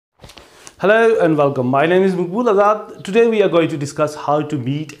Hello and welcome. My name is Maqbool Azad. Today we are going to discuss how to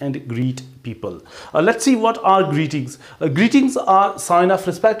meet and greet people. Let's see what are greetings. Greetings are sign of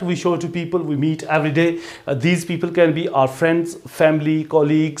respect we show to people we meet every day. These people can be our friends, family,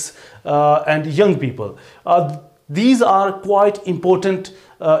 colleagues, and young people. These are quite important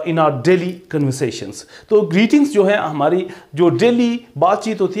in our daily conversations. तो greetings जो है हमारी जो daily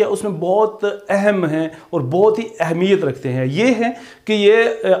बातचीत होती है उसमें बहुत अहम हैं और बहुत ही अहमियत रखते हैं। ये है कि ये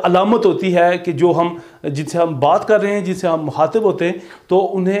अलामत होती है कि जो हम जिनसे हम बात कर रहे हैं, जिनसे हम मुखातिब होते हैं, तो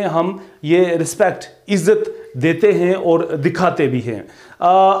उन्हें हम ये रिस्पेक्ट, इज़्ज़त देते हैं और दिखाते भी हैं।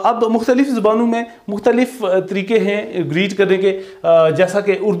 अब मुख्तलिफ़ ज़बानों में मुख्तलिफ़ तरीके हैं ग्रीट करने के। जैसा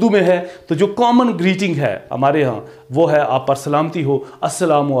कि उर्दू में है तो जो कॉमन ग्रीटिंग है हमारे यहाँ वो है आप पर सलामती हो,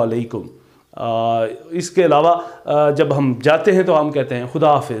 अस्सलामु अलैकुम। इसके अलावा जब हम जाते हैं तो हम कहते हैं खुदा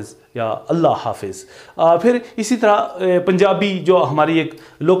हाफिज़ या अल्लाह हाफिज़। फिर इसी तरह पंजाबी जो हमारी एक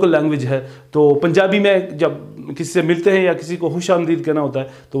लोकल लैंग्वेज है, तो पंजाबी में जब किसी से मिलते हैं या किसी को खुशामदीद कहना होता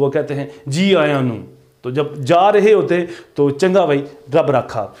है तो वो कहते हैं जी आया नू। तो जब जा रहे होते तो चंगा भाई रब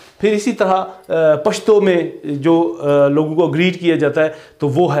रखा। फिर इसी तरह पश्तो में जो लोगों को ग्रीट किया जाता है तो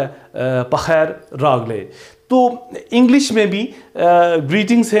वो है पखैर रागले। तो इंग्लिश में भी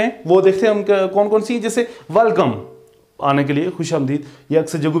ग्रीटिंग्स हैं, वो देखते हैं हम कौन कौन सी, जैसे वेलकम आने के लिए खुशामदीद, ये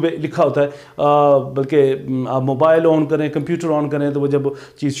अक्सर जगहों पे लिखा होता है। बल्कि आप मोबाइल ऑन करें, कंप्यूटर ऑन करें तो वो जब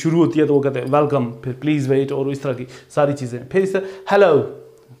चीज़ शुरू होती है तो वो कहते हैं वेलकम, फिर प्लीज़ वेट और इस तरह की सारी चीज़ें। फिर इस तरह हेलो,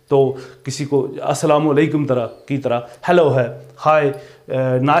 तो किसी को अस्सलामु अलैकुम की तरह हेलो है, हाय,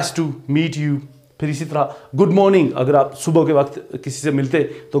 नाइस टू मीट यू। फिर इसी तरह गुड मॉर्निंग, अगर आप सुबह के वक्त किसी से मिलते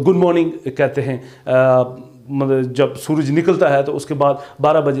तो गुड मॉर्निंग कहते हैं। मतलब जब सूरज निकलता है तो उसके बाद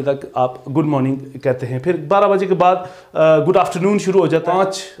 12 बजे तक आप गुड मॉर्निंग कहते हैं। फिर 12 बजे के बाद गुड आफ्टरनून शुरू हो जाता है।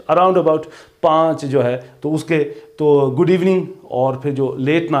 5 अराउंड अबाउट 5 जो है तो उसके तो गुड इवनिंग, और फिर जो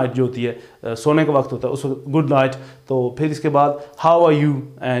लेट नाइट जो होती है सोने का वक्त होता है उस वक्त गुड नाइट। तो फिर इसके बाद how are you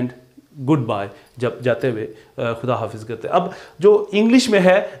and good bye जब जाते हुए खुदा हाफिज़ करते हैं। अब जो इंग्लिश में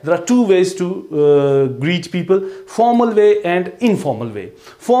है there are 2 ways to greet people, formal way and informal way.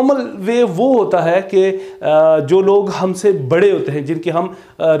 Formal way वो होता है कि जो लोग हमसे बड़े होते हैं, जिनकी हम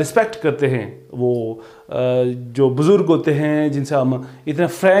रिस्पेक्ट करते हैं, वो जो बुज़ुर्ग होते हैं जिनसे हम इतने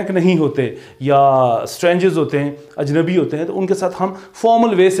फ्रैंक नहीं होते, या स्ट्रेंजर्स होते हैं, अजनबी होते हैं, तो उनके साथ हम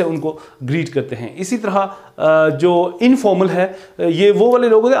फॉर्मल वे से उनको ग्रीट करते हैं। इसी तरह जो इनफॉर्मल है ये वो वाले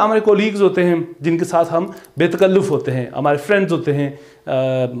लोग होते हैं, हमारे कोलीग्स होते हैं जिनके साथ हम बेतकल्लुफ़ होते हैं, हमारे फ्रेंड्स होते हैं,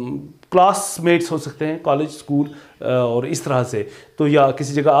 क्लासमेट्स हो सकते हैं कॉलेज स्कूल और इस तरह से। तो या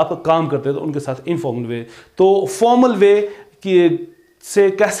किसी जगह आप काम करते हैं तो उनके साथ इनफॉर्मल वे। तो फॉर्मल वे की से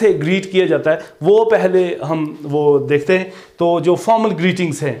कैसे ग्रीट किया जाता है वो पहले हम वो देखते हैं। तो जो फॉर्मल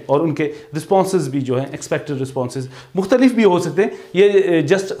ग्रीटिंग्स हैं और उनके रिस्पॉन्सेज भी जो हैं, एक्सपेक्टेड रिस्पॉन्सेज मुख्तलिफ भी हो सकते हैं, ये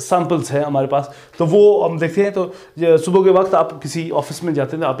जस्ट सैम्पल्स हैं हमारे पास। तो वो हम देखते हैं। तो सुबह के वक्त आप किसी ऑफिस में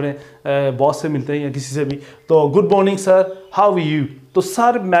जाते हैं तो अपने बॉस से मिलते हैं या किसी से भी, तो good morning sir, how are you. तो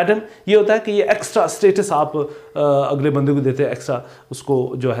सर मैडम ये होता है कि ये एक्स्ट्रा स्टेटस आप अगले बंदे को देते हैं, एक्स्ट्रा उसको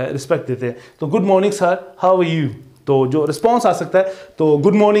जो है रिस्पेक्ट देते हैं। तो good morning sir, how are you. तो जो रिस्पॉन्स आ सकता है तो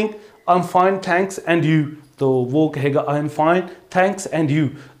good morning, I am fine thanks and you. तो वो कहेगा I am fine thanks and you.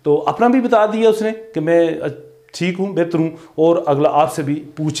 तो अपना भी बता दिया उसने कि मैं ठीक हूँ, बेहतर हूँ, और अगला आपसे भी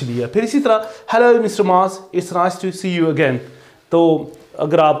पूछ लिया। फिर इसी तरह hello mister mass, it's nice to C you again. तो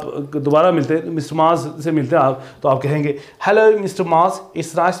अगर आप दोबारा मिलते हैं, मिस्टर मास से मिलते हैं आप, तो आप कहेंगे hello mister mass,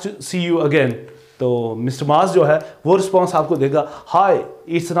 it's nice to C you again. तो मिस्टर मास जो है वो रिस्पॉन्स आपको देगा हाय,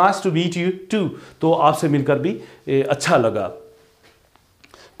 it's nice to meet you to. तो आपसे मिलकर भी अच्छा लगा।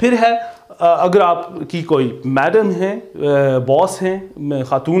 फिर है अगर आपकी कोई मैडम है, बॉस हैं,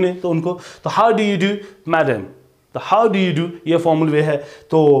 खातून है, तो उनको तो how do you do madam. तो हाउ डू यू डू ये फॉर्मल वे है।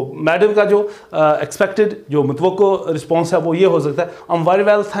 तो मैडम का जो एक्सपेक्टेड जो मुतवक्को रिस्पॉन्स है वो ये हो सकता है I am very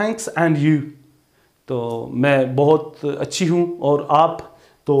well thanks and you. तो मैं बहुत अच्छी हूँ और आप।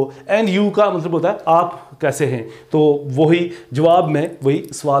 तो एंड यू का मतलब होता है आप कैसे हैं। तो वही जवाब में वही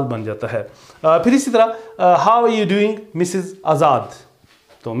सवाल बन जाता है। फिर इसी तरह how are you doing Mrs आज़ाद।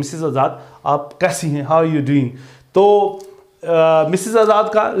 तो मिसेस आज़ाद आप कैसी हैं, हाउ आर यू डूइंग। तो मिसेस आज़ाद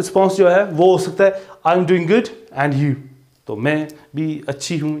का रिस्पॉन्स जो है वो हो सकता है I am doing good and you. तो मैं भी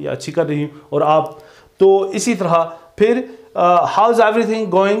अच्छी हूँ या अच्छी कर रही हूँ, और आप। तो इसी तरह फिर how is everything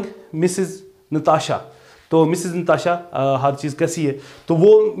going Mrs Natasha. तो मिसेस नताशा हर चीज़ कैसी है, तो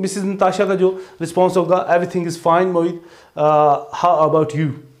वो मिसेस नताशा का जो रिस्पॉन्स होगा everything is fine Mohit, how about you.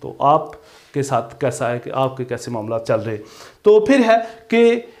 तो आप के साथ कैसा है, कि आपके कैसे मामला चल रहे। तो फिर है कि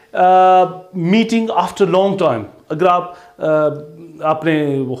मीटिंग आफ्टर लॉन्ग टाइम। अगर आप अपने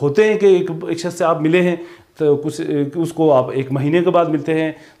होते हैं कि एक शख्स से आप मिले हैं तो कुछ उसको आप 1 महीने के बाद मिलते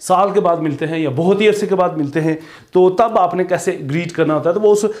हैं, साल के बाद मिलते हैं, या बहुत ही अरसे के बाद मिलते हैं, तो तब आपने कैसे ग्रीट करना होता है। तो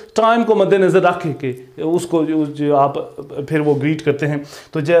वो उस टाइम को मद्देनज़र रख के उसको जो आप फिर वो ग्रीट करते हैं।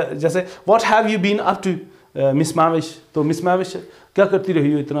 तो जैसे what have you been up to miss मैविश, तो मिस मैविश क्या करती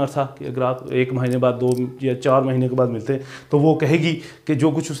रही हो इतना अर्सा, कि अगर आप 1 महीने बाद 2 या 4 महीने के बाद मिलते हैं तो वो कहेगी कि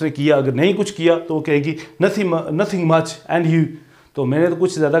जो कुछ उसने किया, अगर नहीं कुछ किया तो वो कहेगी नथिंग मच एंड यू, तो मैंने तो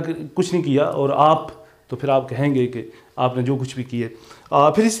कुछ ज़्यादा कुछ नहीं किया, और आप, तो फिर आप कहेंगे कि आपने जो कुछ भी किया।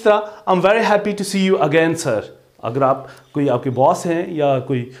 फिर इसी तरह I am very happy to C you again sir, अगर आप कोई आपके बॉस हैं या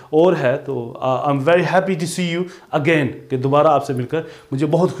कोई और है तो I am very happy to C you again, कि दोबारा आपसे मिलकर मुझे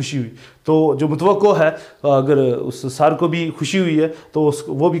बहुत खुशी हुई। तो जो मुतवक्को है, अगर उस सर को भी खुशी हुई है तो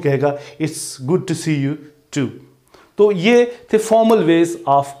वो भी कहेगा it's good to C you to. तो ये थे formal ways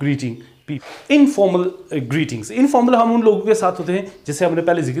of greeting. Informal greetings, informal हम उन लोगों के साथ होते हैं जैसे हमने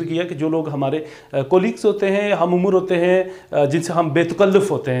पहले जिक्र किया कि जो लोग हमारे कोलीग्स होते हैं, हम उम्र होते हैं, जिनसे हम बेतकल्लुफ़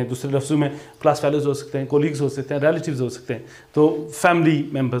होते हैं, दूसरे लफ्ज़ों में क्लास फेलोज हो सकते हैं, कोलीग्स हो सकते हैं, रिलेटिव्स हो सकते हैं, तो फैमिली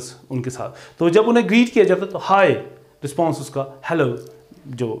मेम्बर्स उनके साथ। तो जब उन्हें ग्रीट किया जाता है तो हाय रिस्पॉन्स उसका हेलो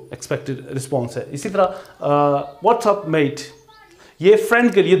जो एक्सपेक्टेड रिस्पॉन्स है। इसी तरह व्हाट्सअप मेट, ये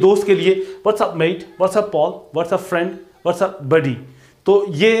फ्रेंड के लिए, दोस्त के लिए WhatsApp met, WhatsApp Paul, WhatsApp friend, WhatsApp बडी, तो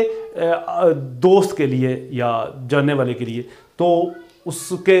ये दोस्त के लिए या जानने वाले के लिए, तो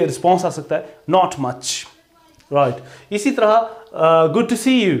उसके रिस्पॉन्स आ सकता है नॉट मच, राइट। इसी तरह गुड टू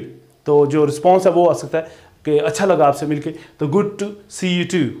सी यू, तो जो रिस्पॉन्स है वो आ सकता है कि अच्छा लगा आपसे मिलके, तो good to C you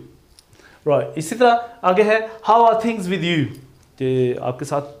to, right. इसी तरह आगे है how are things with you, कि आपके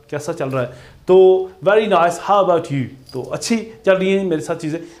साथ कैसा चल रहा है, तो very nice how about you, तो अच्छी चल रही हैं मेरे साथ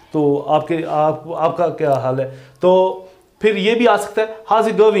चीज़ें, तो आपका क्या हाल है। तो फिर ये भी आ सकता है हाउ इज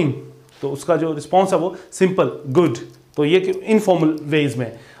इट गोइंग, तो उसका जो रिस्पॉन्स है वो सिंपल गुड, तो ये इनफॉर्मल वेज में।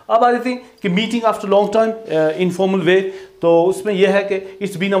 अब आ जाते हैं कि meeting after long time, informal वे, तो उसमें यह है कि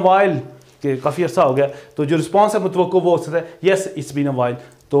इट्स बीन अ वाइल, कि काफ़ी अर्सा हो गया, तो जो रिस्पॉन्स है मुतवक्को वो हो सकता है yes it's been a while,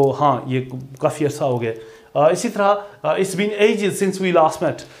 तो हाँ ये काफ़ी अर्सा हो गया। इसी तरह it's been edges since we last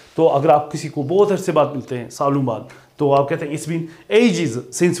met, तो अगर आप किसी को बहुत अरसे बाद मिलते हैं, सालों बाद, तो आप कहते हैं it's been edges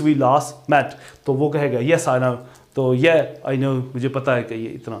since we last met, तो वो कहेगा येस आई नो, तो ये आई नो मुझे पता है कि ये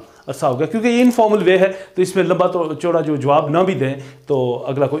इतना अर्सा हो गया, क्योंकि ये इनफॉर्मल वे है, तो इसमें लंबा तो चौड़ा जो जवाब ना भी दें तो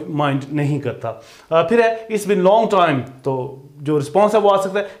अगला कोई माइंड नहीं करता। फिर है इट्स बीन लॉन्ग टाइम, तो जो रिस्पॉन्स है वो आ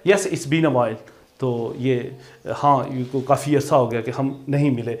सकता है yes it's been a while, तो ये हाँ ये काफ़ी अर्सा हो गया कि हम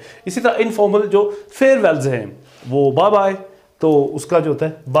नहीं मिले। इसी तरह इनफॉर्मल जो फेयरवेल्स हैं वो बाय बाय, तो उसका जो होता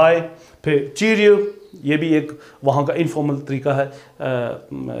है बाय। फिर चीरियो, ये भी एक वहाँ का इनफॉर्मल तरीका है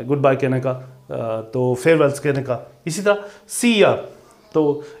गुड बाय कहने का, तो फेयरवेल्स कहने का। इसी तरह सी या,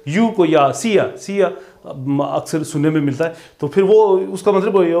 तो यू को या सी या अक्सर सुनने में मिलता है, तो फिर वो उसका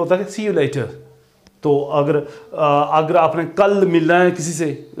मतलब ये होता है कि सी यू लेटर। तो अगर आपने कल मिलना है किसी से,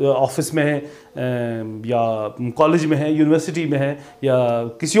 ऑफिस में है या कॉलेज में है, यूनिवर्सिटी में है या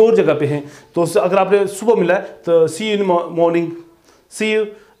किसी और जगह पे हैं, तो अगर आपने सुबह मिला है तो सी you in morning, C you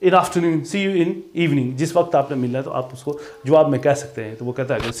in afternoon, C you in evening, जिस वक्त आपने मिलना है तो आप उसको जवाब में कह सकते हैं। तो वो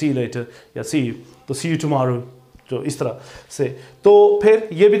कहता है कि सी यू लेटर या सी यू, तो सी यू टुमारो, तो इस तरह से। तो फिर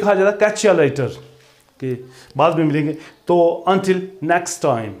ये भी कहा जाता है कैच या लेटर, कि बाद में मिलेंगे। तो अनटिल नेक्स्ट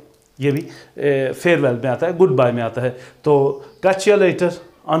टाइम, ये भी फेयरवेल में आता है, गुड बाय में आता है, तो कैच या लेटर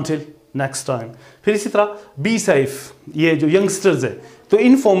अनटिल नेक्स्ट टाइम। फिर इसी तरह बी सेफ, ये जो यंगस्टर्स है, तो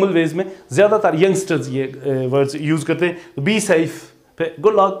इनफॉर्मल वेज में ज़्यादातर यंगस्टर्स ये वर्ड्स यूज़ करते हैं। बी सेफ, फिर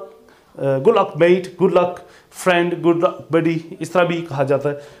good luck met, good luck friend, good luck बडी, इस तरह भी कहा जाता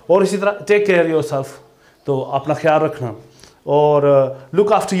है। और इसी तरह टेक केयर योरसेल्फ, तो अपना ख्याल रखना, और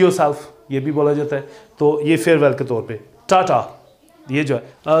लुक आफ्टर योरसेल्फ ये भी बोला जाता है। तो ये फेयरवेल के तौर पे टाटा, ये जो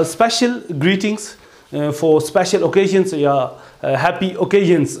है special greetings for special occasions या हैप्पी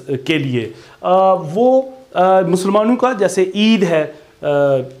ओकेजन्स के लिए। वो मुसलमानों का जैसे ईद है,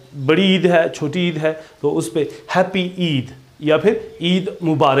 बड़ी ईद है, छोटी ईद है, तो उस पर हैप्पी ईद या फिर ईद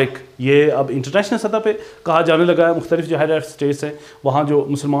मुबारक, ये अब इंटरनेशनल सतह पे कहा जाने लगा है। मुख्तलिफ जो हेड स्टेट्स हैं वहाँ जो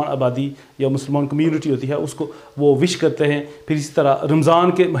मुसलमान आबादी या मुसलमान कम्यूनिटी होती है उसको वो विश करते हैं। फिर इसी तरह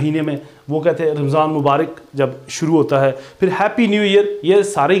रमज़ान के महीने में वो कहते हैं रमज़ान मुबारक जब शुरू होता है। फिर हैप्पी न्यू ईयर, ये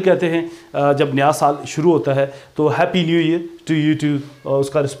सारे ही कहते हैं जब नया साल शुरू होता है, तो happy new year to you to,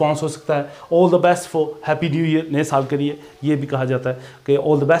 उसका रिस्पॉन्स हो सकता है all the best for happy new year, नए साल के लिए। ये भी कहा जाता है कि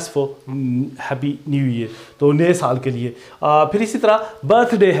all the best for happy new year, तो नए साल के लिए। फिर इसी तरह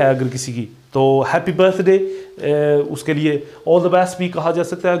बर्थडे है अगर किसी की, तो हैप्पी बर्थडे, उसके लिए ऑल द बेस्ट भी कहा जा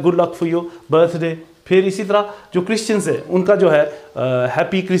सकता है, good luck for your birthday. फिर इसी तरह जो क्रिश्चियंस है उनका जो है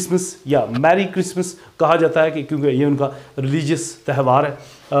हैप्पी क्रिसमस या मैरी क्रिसमस कहा जाता है, कि क्योंकि ये उनका रिलीजियस त्यौहार है।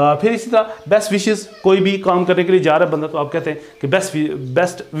 फिर इसी तरह बेस्ट विशेस, कोई भी काम करने के लिए जा रहा है बंदा तो आप कहते हैं कि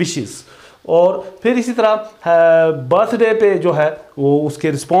बेस्ट विशेस। और फिर इसी तरह बर्थडे पे जो है वो उसके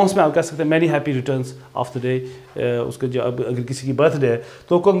रिस्पॉन्स में आप कह सकते हैं many happy returns of the day. उसके जो अगर किसी की बर्थडे है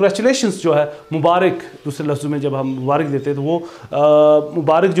तो कॉन्ग्रेचुलेशंस जो है, मुबारक, दूसरे लफ्ज़ों में जब हम मुबारक देते हैं तो वो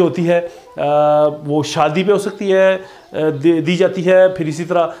मुबारक जो होती है वो शादी पे हो सकती है, दी जाती है। फिर इसी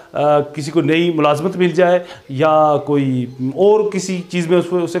तरह किसी को नई मुलाजमत मिल जाए या कोई और किसी चीज़ में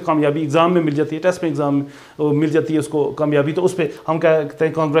उसे कामयाबी, एग्ज़ाम में मिल जाती है, टेस्ट में एग्ज़ाम में मिल जाती है उसको कामयाबी, तो उस पर हम कहते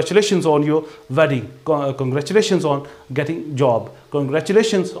हैं congratulations on your wedding, congratulations on getting job,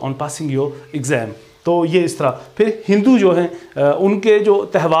 congratulations on passing your exam. तो ये इस तरह। फिर हिंदू जो हैं उनके जो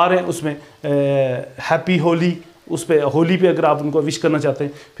त्यौहार हैं उसमें हैप्पी होली, उस पर होली पे अगर आप उनको विश करना चाहते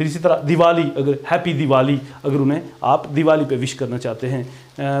हैं। फिर इसी तरह दिवाली, अगर हैप्पी दिवाली अगर उन्हें आप दिवाली पे विश करना चाहते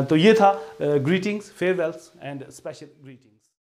हैं। तो ये था greetings, farewells and special greetings.